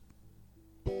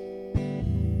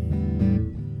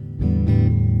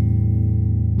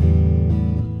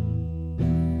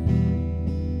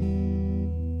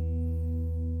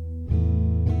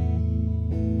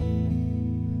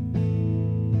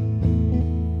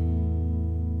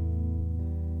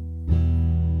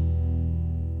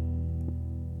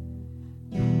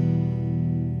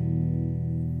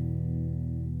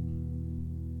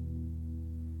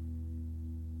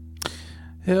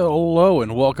Hello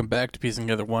and welcome back to Piecing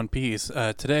Together One Piece.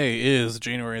 Today is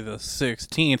January the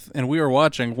 16th, and we are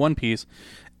watching One Piece,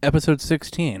 episode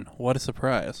 16. What a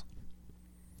surprise.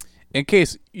 In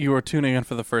case you are tuning in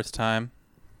for the first time,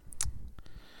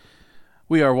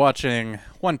 we are watching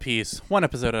One Piece, one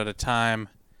episode at a time,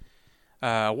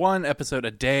 one episode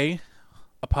a day,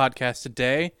 a podcast a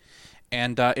day,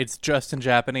 and it's just in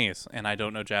Japanese, and I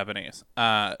don't know Japanese.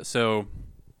 So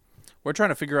we're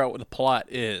trying to figure out what the plot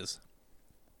is.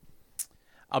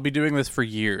 I'll be doing this for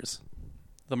years.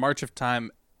 The march of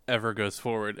time ever goes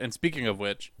forward. And speaking of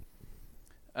which,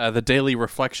 the daily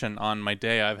reflection on my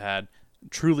day I've had,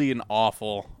 truly an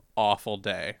awful, awful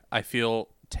day. I feel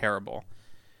terrible.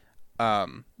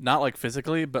 Not like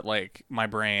physically, but like my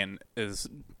brain is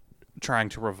trying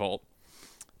to revolt.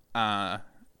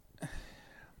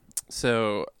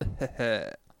 So,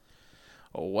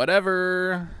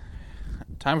 whatever.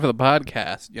 Time for the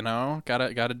podcast, you know?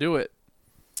 Gotta do it.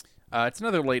 It's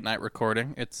another late night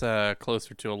recording. It's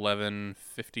closer to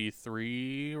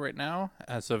 11:53 right now,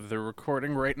 as of the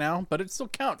recording right now. But it still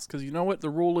counts, because you know what the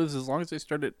rule is? As long as I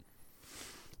start it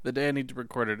the day I need to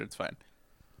record it, it's fine.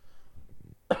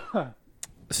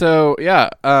 So, yeah.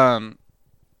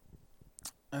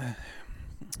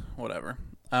 Whatever.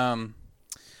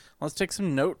 Let's take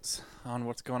some notes on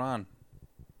what's going on.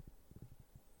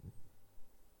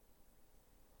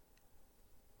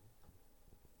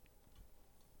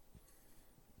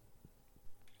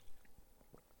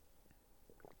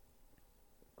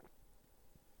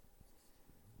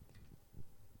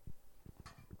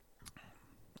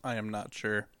 I am not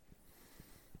sure.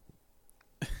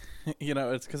 You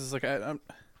know, it's because it's like I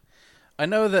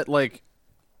know that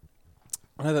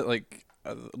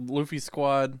Luffy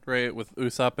squad, right, with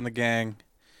Usopp and the gang,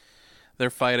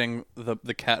 they're fighting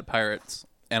the cat pirates,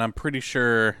 and I'm pretty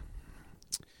sure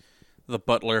the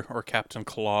butler or Captain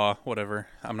Claw, whatever,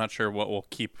 I'm not sure what we'll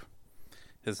keep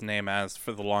his name as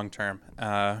for the long term.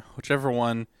 Whichever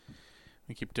one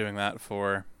we keep doing that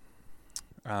for.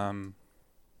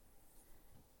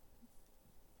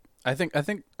 I think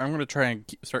I'm going to try and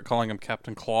start calling him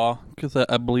Captain Claw, because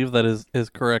I believe that is his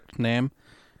correct name.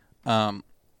 So,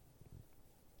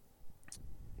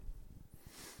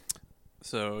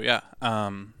 yeah.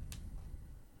 Yeah,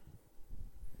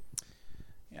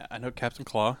 I know Captain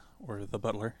Claw, or the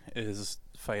butler, is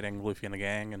fighting Luffy and the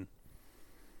gang, and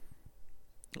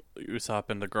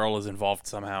Usopp and the girl is involved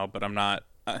somehow, but I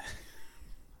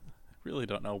really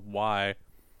don't know why.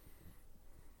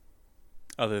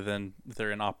 Other than they're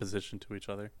in opposition to each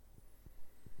other.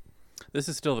 This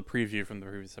is still the preview from the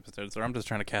previous episode, so I'm just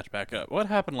trying to catch back up. What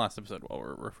happened last episode while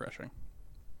we're refreshing?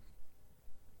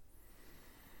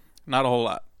 Not a whole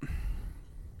lot.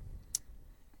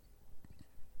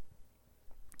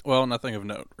 Well, nothing of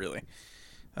note, really.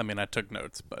 I mean, I took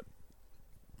notes, but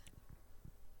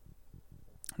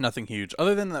nothing huge.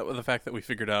 Other than that, the fact that we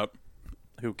figured out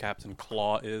who Captain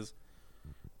Claw is,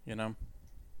 you know?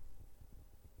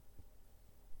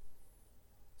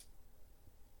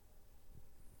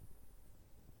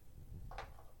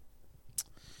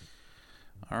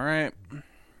 All right.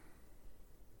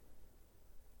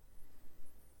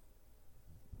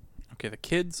 Okay, the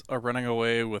kids are running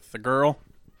away with the girl.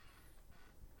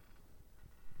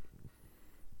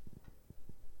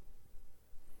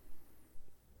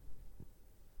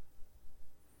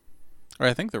 Or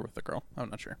I think they're with the girl. I'm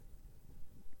not sure.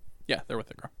 Yeah, they're with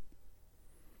the girl.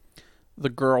 The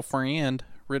girlfriend,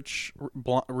 rich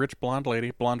blonde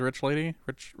lady, blonde rich lady,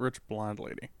 rich blonde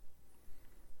lady.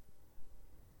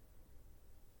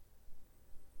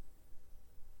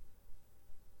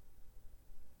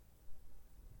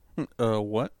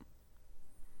 What?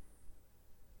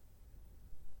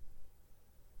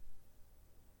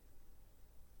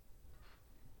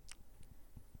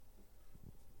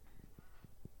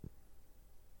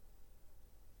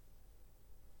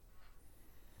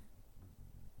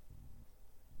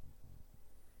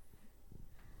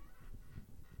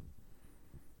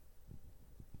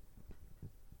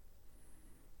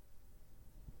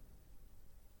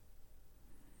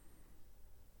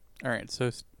 All right, so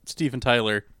Steven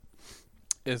Tyler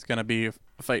is gonna be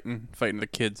fighting the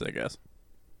kids, I guess.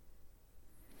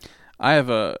 I have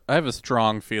a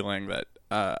strong feeling that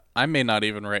I may not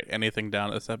even write anything down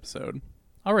this episode.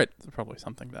 I'll write probably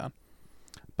something down,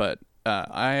 but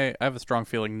I have a strong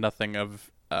feeling nothing of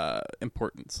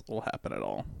importance will happen at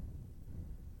all.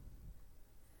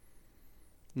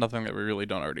 Nothing that we really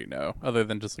don't already know, other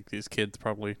than just like these kids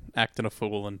probably acting a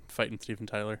fool and fighting Steven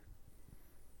Tyler.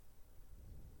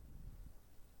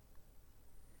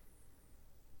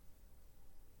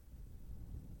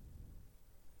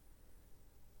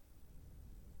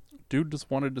 Dude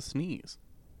just wanted to sneeze.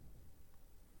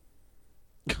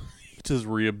 Just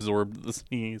reabsorbed the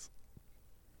sneeze.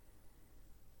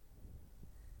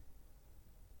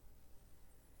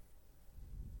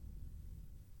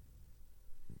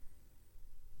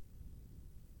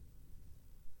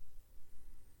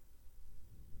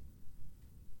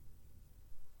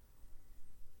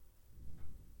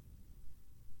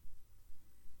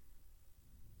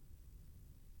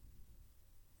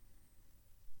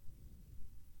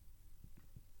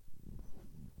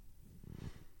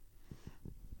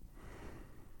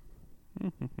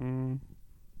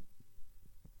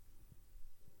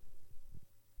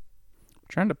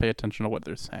 Trying to pay attention to what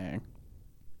they're saying.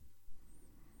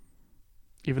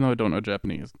 Even though I don't know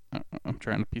Japanese, I'm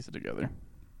trying to piece it together.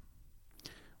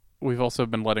 We've also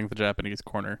been letting the Japanese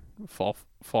corner fall,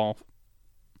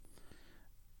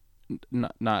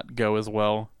 not go as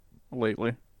well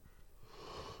lately.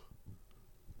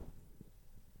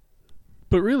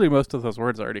 But really, most of those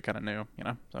words I already kind of knew, you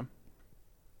know. So.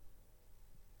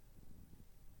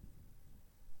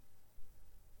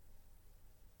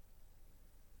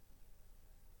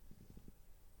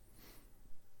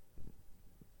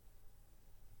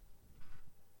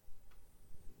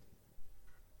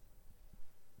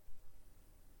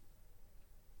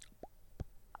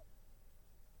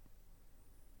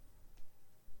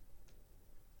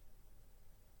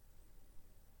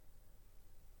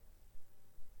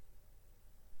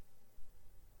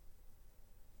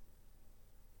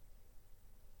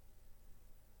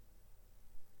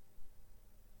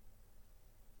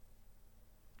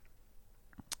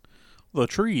 The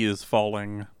tree is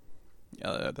falling.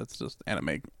 That's just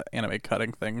anime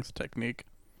cutting things technique.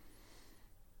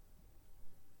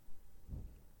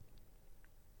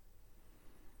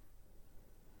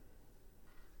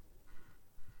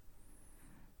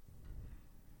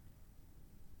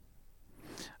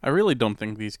 I really don't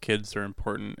think these kids are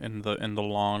important in the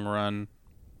long run.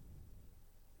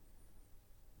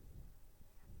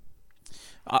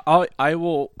 I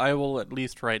will at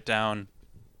least write down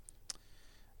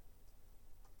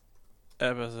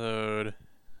episode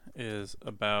is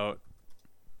about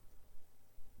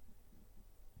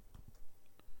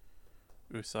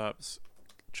Usopp's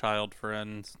child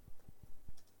friends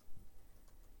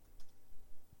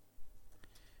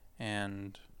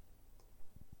and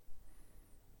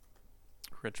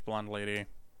rich blonde lady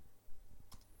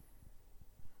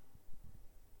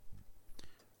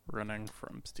running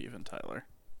from Steven Tyler.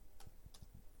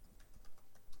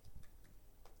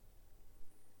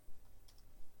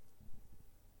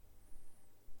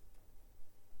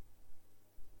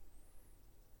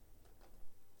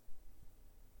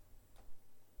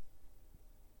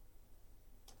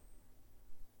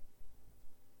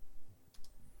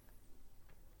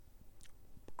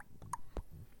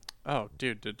 Oh,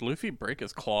 dude, did Luffy break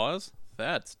his claws?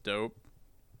 That's dope.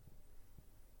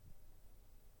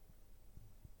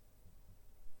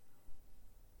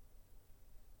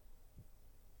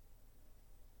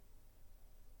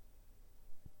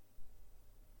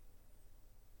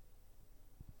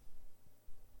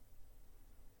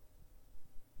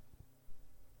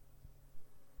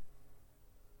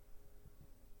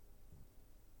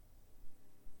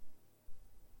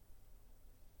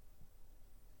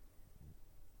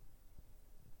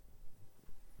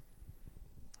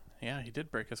 Yeah, he did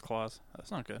break his claws.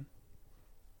 That's not good.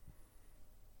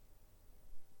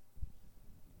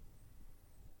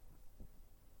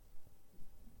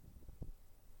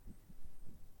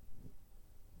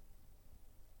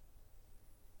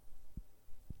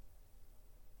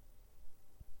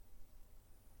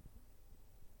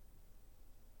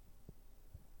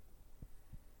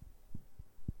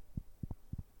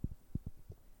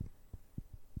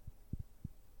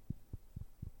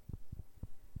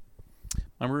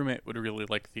 My roommate would really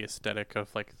like the aesthetic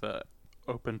of like the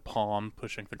open palm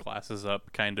pushing the glasses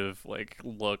up kind of like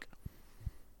look.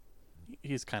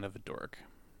 He's kind of a dork.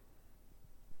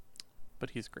 But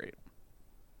he's great.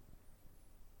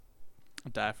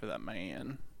 I'd die for that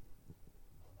man.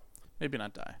 Maybe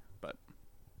not die, but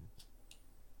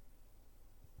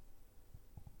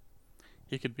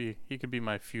he could be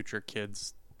my future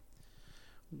kid's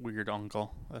weird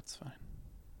uncle. That's fine.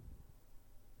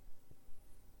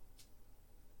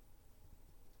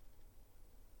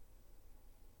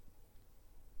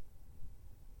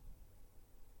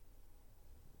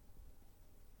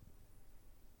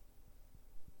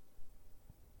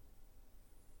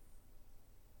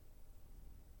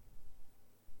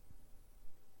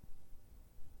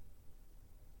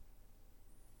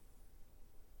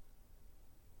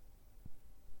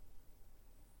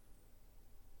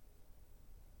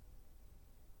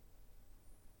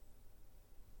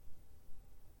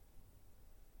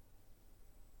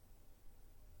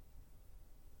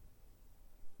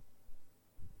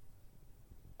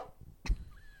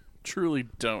 truly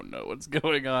don't know what's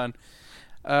going on.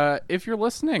 If you're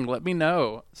listening, let me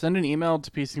know. Send an email to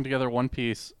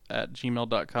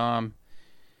piecingtogether1piece@gmail.com.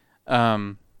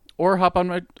 Or hop on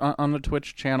the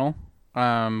Twitch channel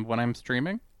when I'm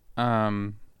streaming.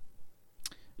 Do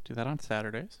that on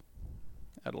Saturdays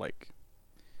at like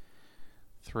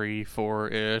 3,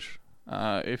 4-ish.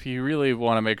 If you really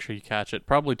want to make sure you catch it,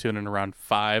 probably tune in around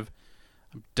 5.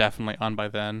 I'm definitely on by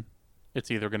then. It's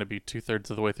either going to be 2/3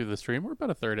 of the way through the stream or about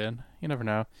a third in. You never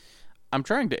know. I'm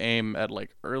trying to aim at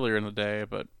like earlier in the day,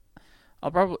 but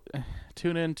I'll probably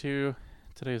tune in to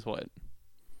today's what?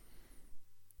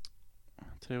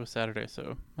 Today was Saturday,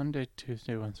 so Monday,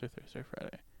 Tuesday, Wednesday, Thursday,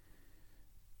 Friday.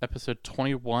 Episode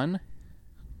 21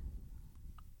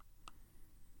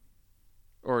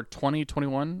 or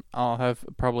 2021. I'll have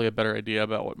probably a better idea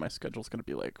about what my schedule's going to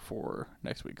be like for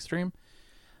next week's stream.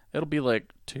 It'll be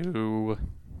like 2,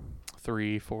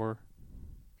 3, 4,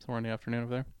 somewhere in the afternoon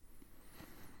over there.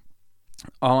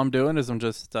 All I'm doing is I'm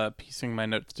just piecing my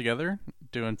notes together,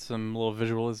 doing some little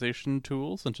visualization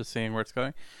tools, and just seeing where it's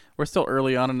going. We're still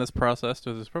early on in this process,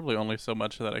 so there's probably only so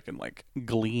much that I can like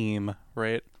gleam,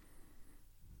 right?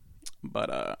 But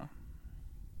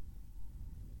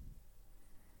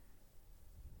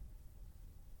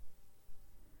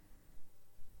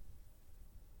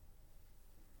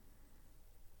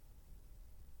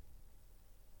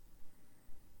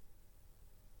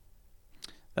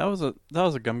that was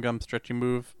a gum stretchy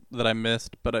move that I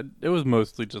missed, but it was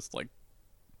mostly just like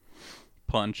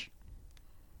punch.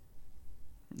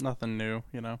 Nothing new,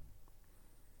 you know.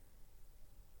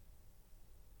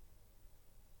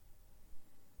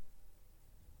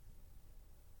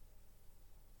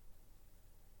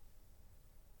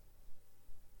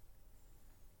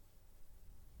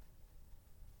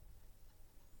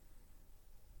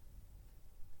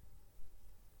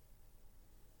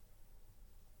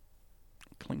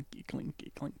 Clinky,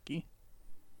 clinky, clinky.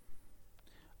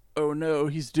 Oh no,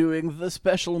 he's doing the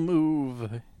special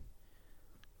move.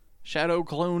 Shadow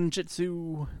Clone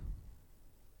Jitsu.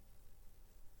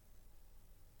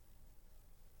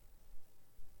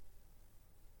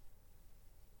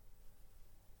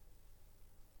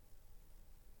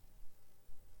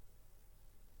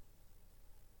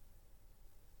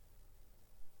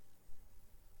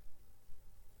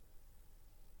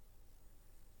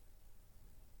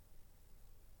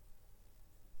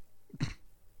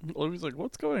 Louis like,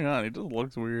 what's going on? He just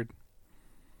looks weird.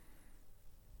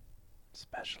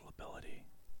 Special ability.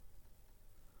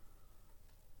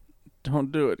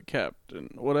 Don't do it, Captain.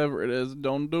 Whatever it is,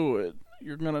 don't do it.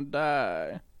 You're gonna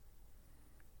die.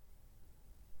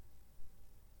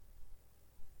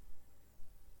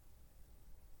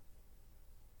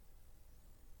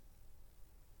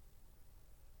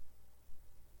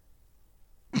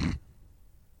 I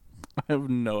have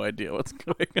no idea what's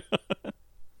going on.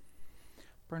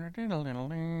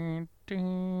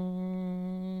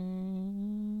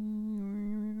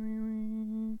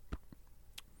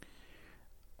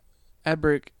 Ad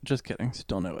break. Just kidding.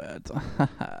 Still no ads.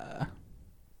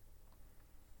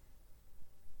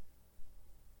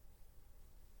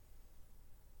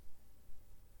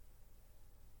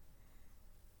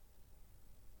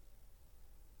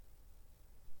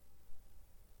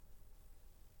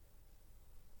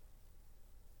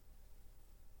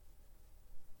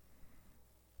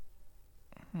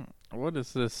 What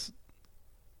is this?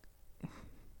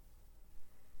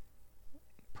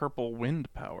 Purple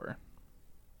wind power.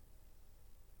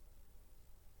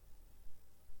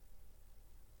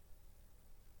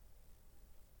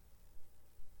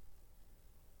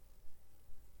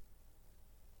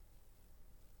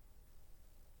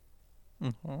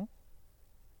 Mm-hmm.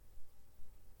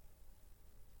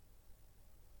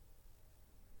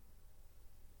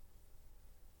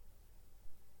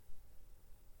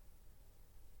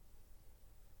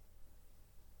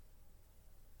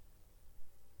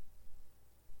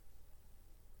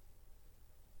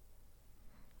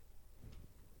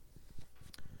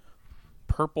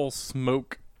 Purple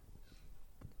smoke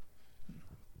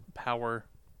power.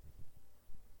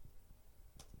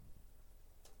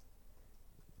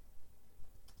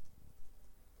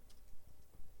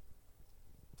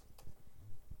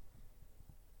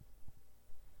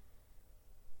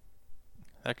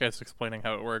 That guy's explaining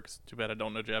how it works. Too bad I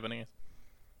don't know Japanese.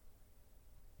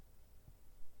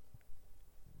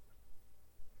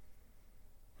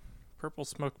 Purple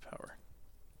smoke power.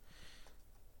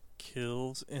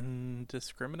 Kills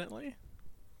indiscriminately?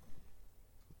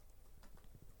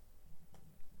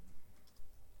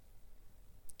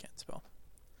 Can't spell.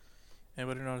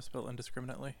 Anybody know how to spell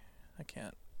indiscriminately? I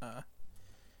can't.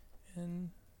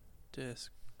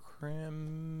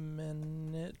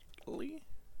 Indiscriminately?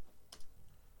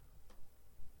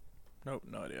 Nope,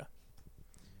 no idea.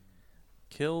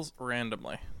 Kills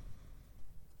randomly.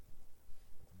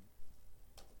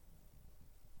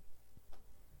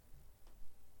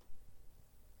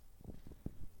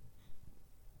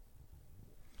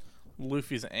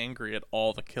 Luffy's angry at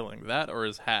all the killing. That or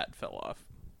his hat fell off.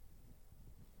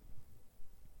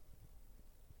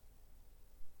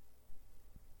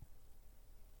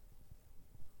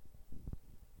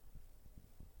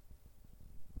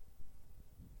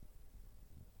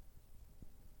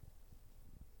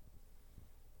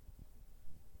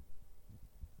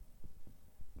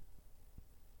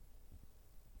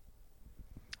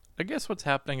 I guess what's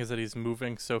happening is that he's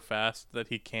moving so fast that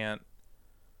he can't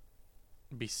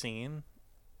be seen.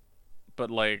 But,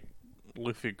 like,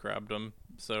 Luffy grabbed him,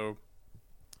 so...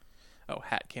 Oh,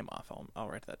 hat came off. I'll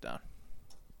write that down.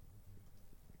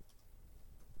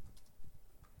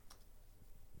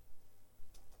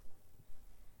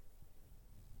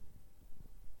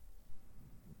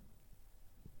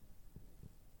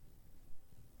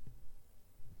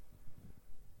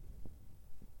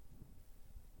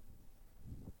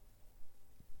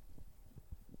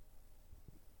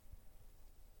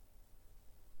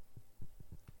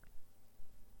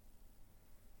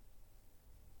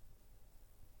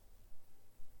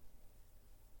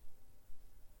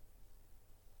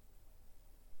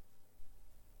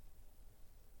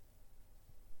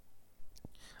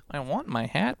 I want my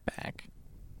hat back.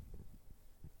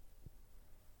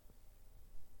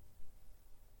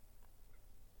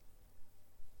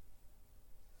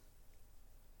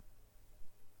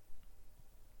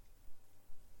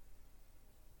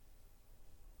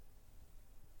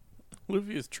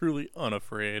 Luffy is truly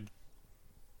unafraid.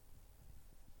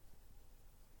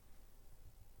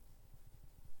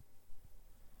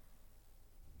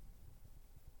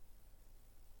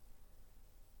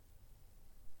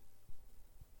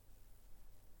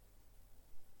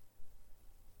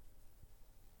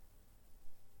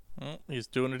 Oh, he's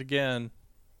doing it again.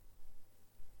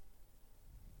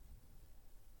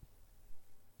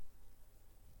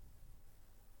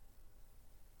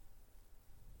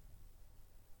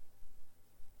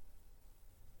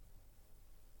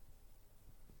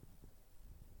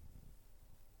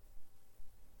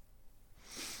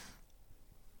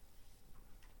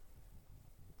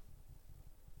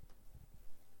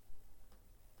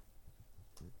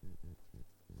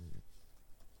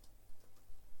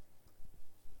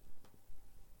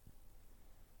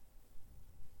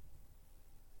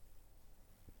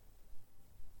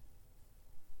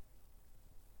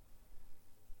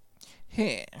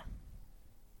 Hey.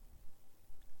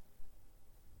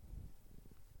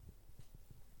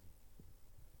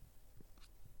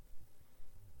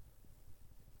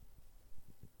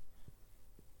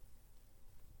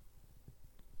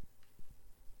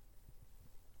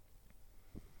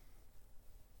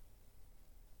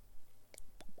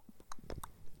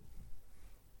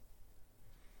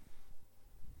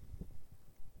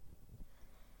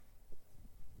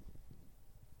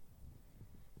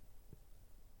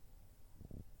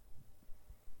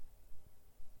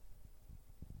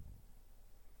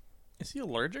 Is he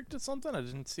allergic to something? I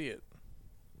didn't see it.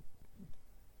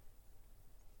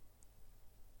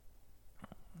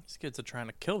 These kids are trying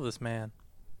to kill this man.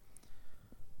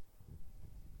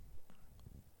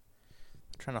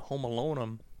 They're trying to Home Alone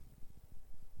him.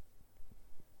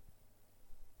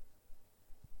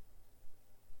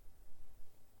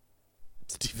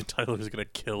 Steven Tyler's gonna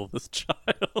kill this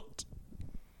child.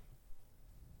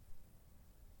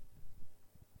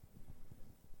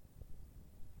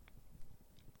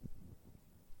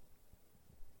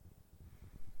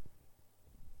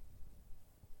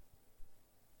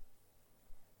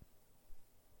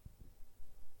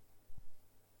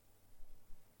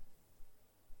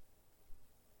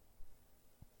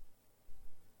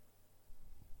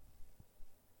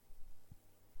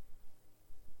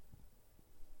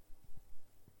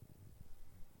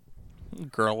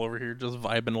 Girl over here just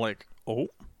vibing like, oh.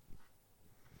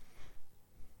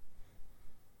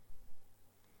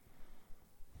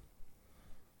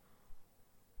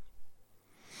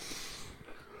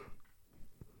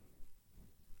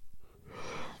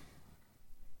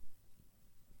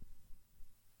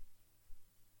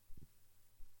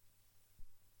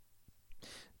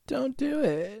 Don't do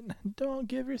it. Don't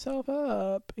give yourself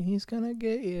up. He's gonna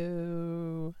get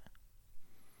you.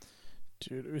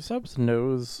 Dude, Usopp's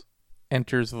nose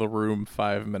enters the room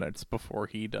 5 minutes before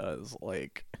he does.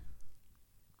 Like,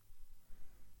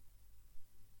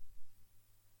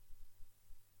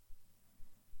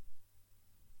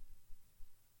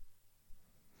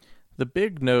 the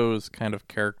big nose kind of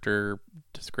character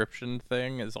description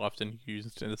thing is often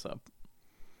used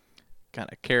kind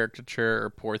of caricature or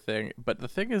poor thing. But the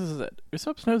thing is that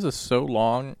Usopp's nose is so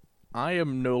long, I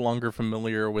am no longer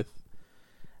familiar with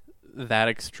that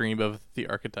extreme of the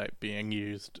archetype being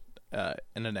used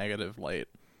in a negative light.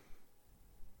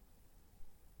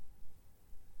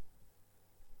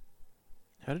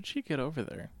 How did she get over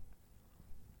there?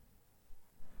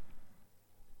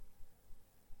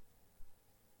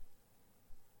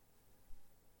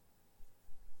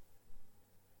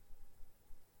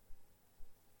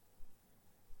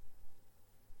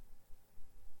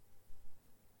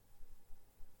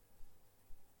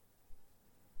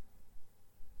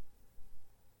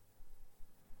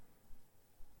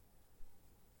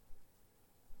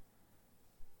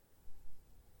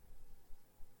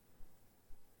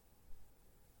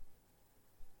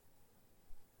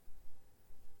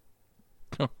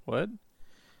 What?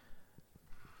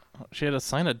 She had to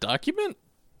sign a document?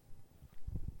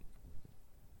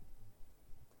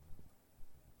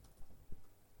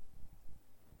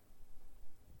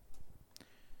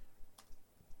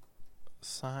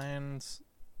 Signs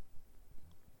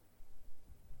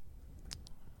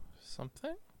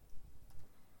something?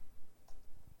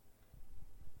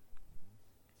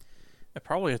 It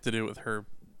probably had to do with her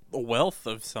wealth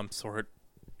of some sort.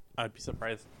 I'd be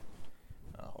surprised.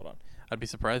 Hold on. I'd be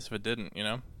surprised if it didn't, you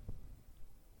know?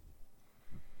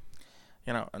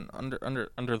 You know, and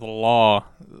under the law,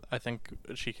 I think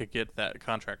she could get that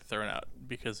contract thrown out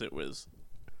because it was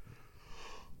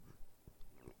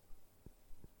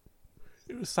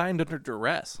signed under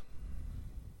duress.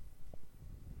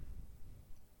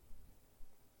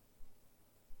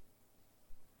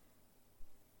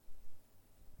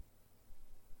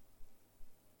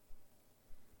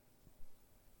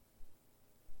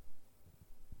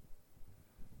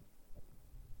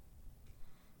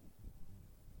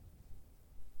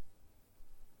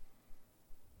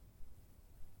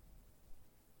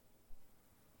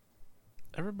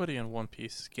 Everybody in One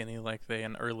Piece skinny like they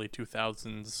in early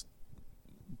 2000s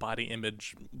body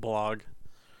image blog.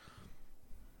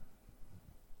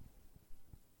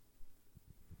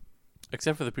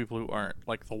 Except for the people who aren't,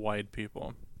 like the wide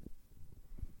people.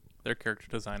 Their character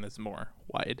design is more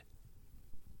wide.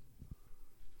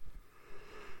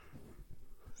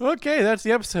 Okay, that's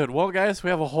the episode. Well, guys,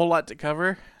 we have a whole lot to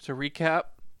cover. To recap,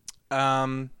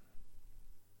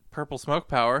 purple smoke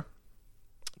power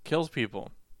kills people.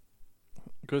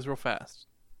 Goes real fast.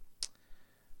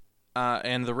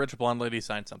 And the rich blonde lady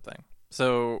signed something.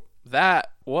 So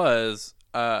that was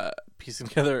piecing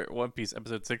together One Piece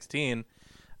episode 16.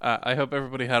 I hope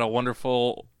everybody had a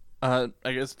wonderful,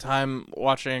 time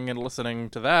watching and listening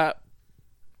to that.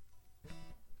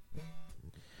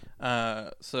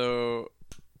 I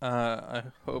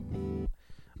hope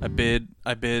I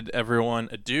bid everyone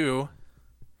adieu.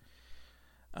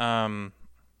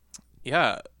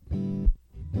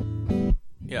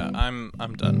 Yeah, I'm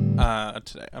done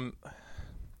today. I'm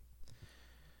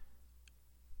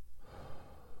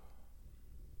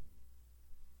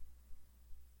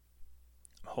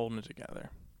holding it together.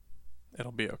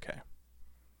 It'll be okay.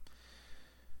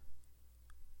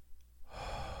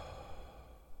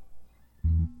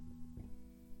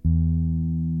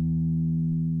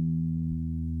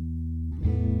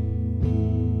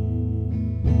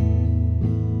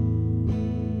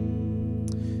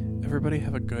 Everybody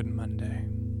have a good Monday.